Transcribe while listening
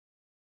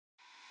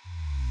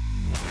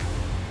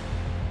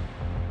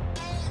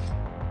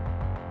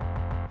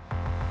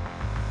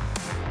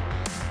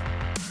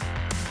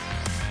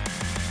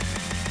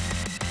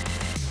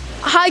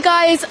Hi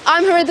guys,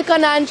 I'm Haritha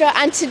Kanandra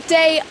and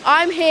today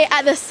I'm here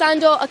at the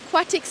Sandor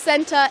Aquatic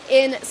Centre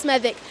in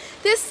Smethwick.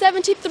 This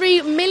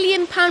 £73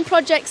 million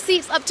project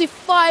seats up to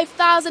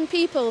 5,000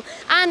 people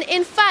and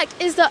in fact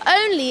is the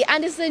only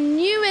and is the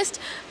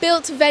newest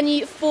built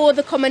venue for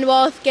the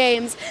Commonwealth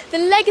Games. The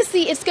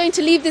legacy it's going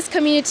to leave this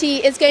community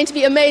is going to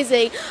be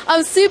amazing.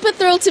 I'm super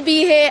thrilled to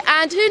be here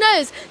and who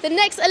knows, the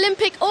next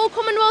Olympic or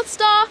Commonwealth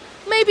star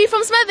may be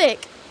from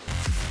Smethwick.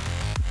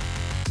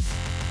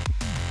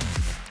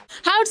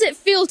 How does it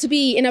feel to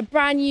be in a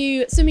brand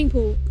new swimming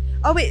pool?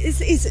 Oh,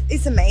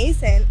 it's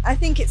amazing. I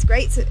think it's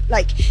great to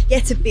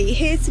to be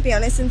here, to be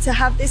honest, and to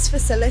have this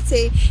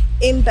facility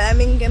in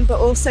Birmingham, but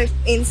also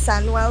in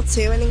Sandwell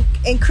too,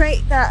 and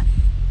create that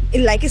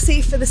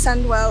legacy for the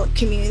Sandwell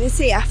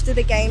community after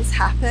the games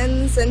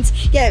happens. And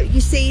yeah, you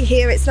see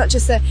here it's not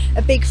just a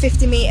big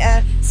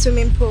 50-metre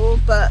swimming pool,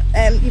 but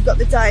you've got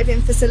the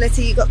diving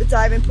facility, you've got the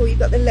diving pool, you've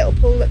got the little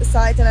pool at the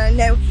side, and I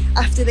know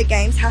after the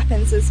games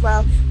happens as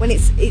well, when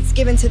it's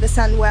given to the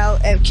Sandwell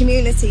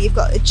community, you've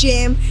got a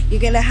gym, you're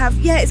going to have,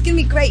 it's going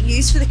to be great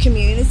use for the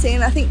community,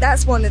 and I think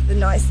that's one of the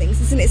nice things,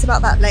 isn't it? It's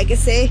about that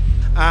legacy.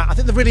 I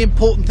think the really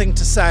important thing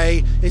to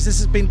say is this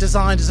has been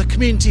designed as a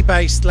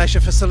community-based leisure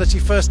facility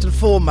first and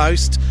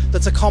foremost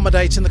that's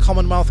accommodating the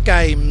Commonwealth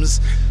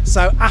Games.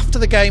 So after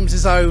the Games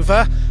is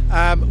over,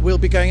 we'll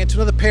be going into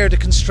another period of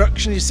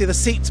construction. You see the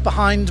seats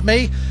behind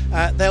me.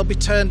 They'll be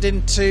turned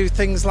into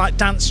things like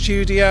dance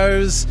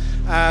studios,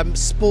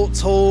 sports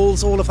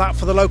halls, all of that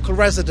for the local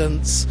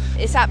residents.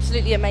 It's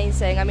absolutely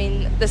amazing. I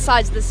mean, the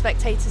size of the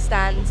spectator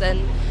stands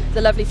and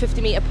the lovely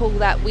 50-metre pool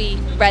that we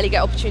rarely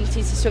get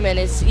opportunities to swim in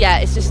is,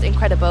 it's just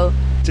incredible.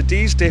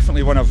 Today's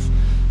definitely one of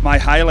my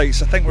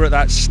highlights. I think we're at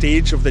that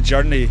stage of the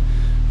journey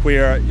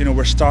where,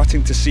 we're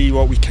starting to see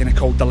what we kind of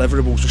call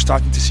deliverables. We're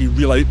starting to see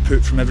real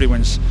output from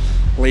everyone's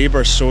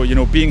labour. So,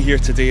 being here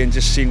today and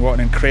just seeing what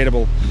an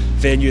incredible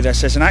venue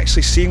this is, and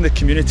actually seeing the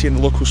community and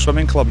the local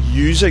swimming club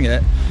using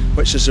it,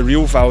 which is the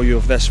real value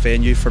of this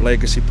venue for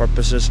legacy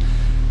purposes.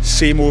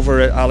 Same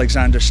over at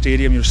Alexander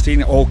Stadium, you're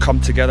seeing it all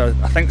come together.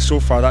 I think so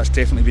far that's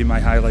definitely been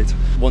my highlight.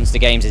 Once the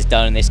Games is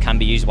done and this can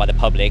be used by the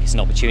public, it's an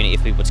opportunity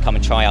for people to come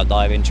and try out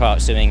diving, try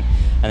out swimming,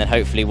 and then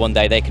hopefully one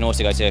day they can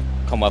also go to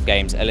Commonwealth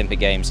Games, Olympic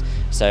Games.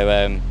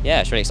 So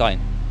it's really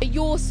exciting.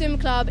 Your swim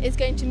club is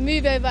going to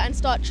move over and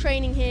start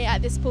training here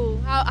at this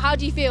pool. How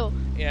do you feel?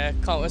 Yeah,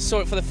 I saw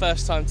it for the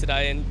first time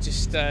today and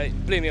just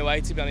blew me away,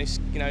 to be honest.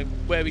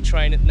 Where we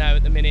train now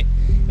at the minute,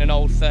 in an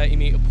old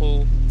 30-metre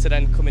pool, to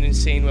then coming and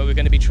seeing where we're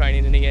going to be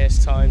training in a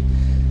year's time.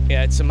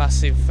 Yeah, it's a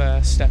massive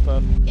step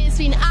up. It's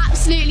been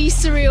absolutely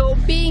surreal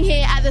being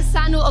here at the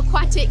Sandor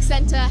Aquatic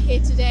Centre here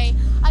today.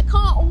 I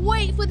can't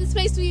wait for this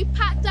place to be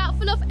packed out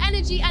full of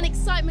energy and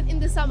excitement in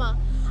the summer.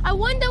 I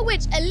wonder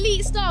which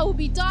elite star will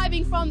be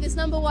diving from this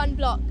 #1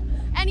 block.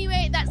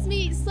 Anyway, that's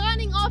me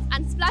signing off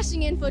and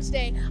splashing in for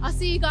today. I'll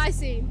see you guys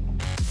soon.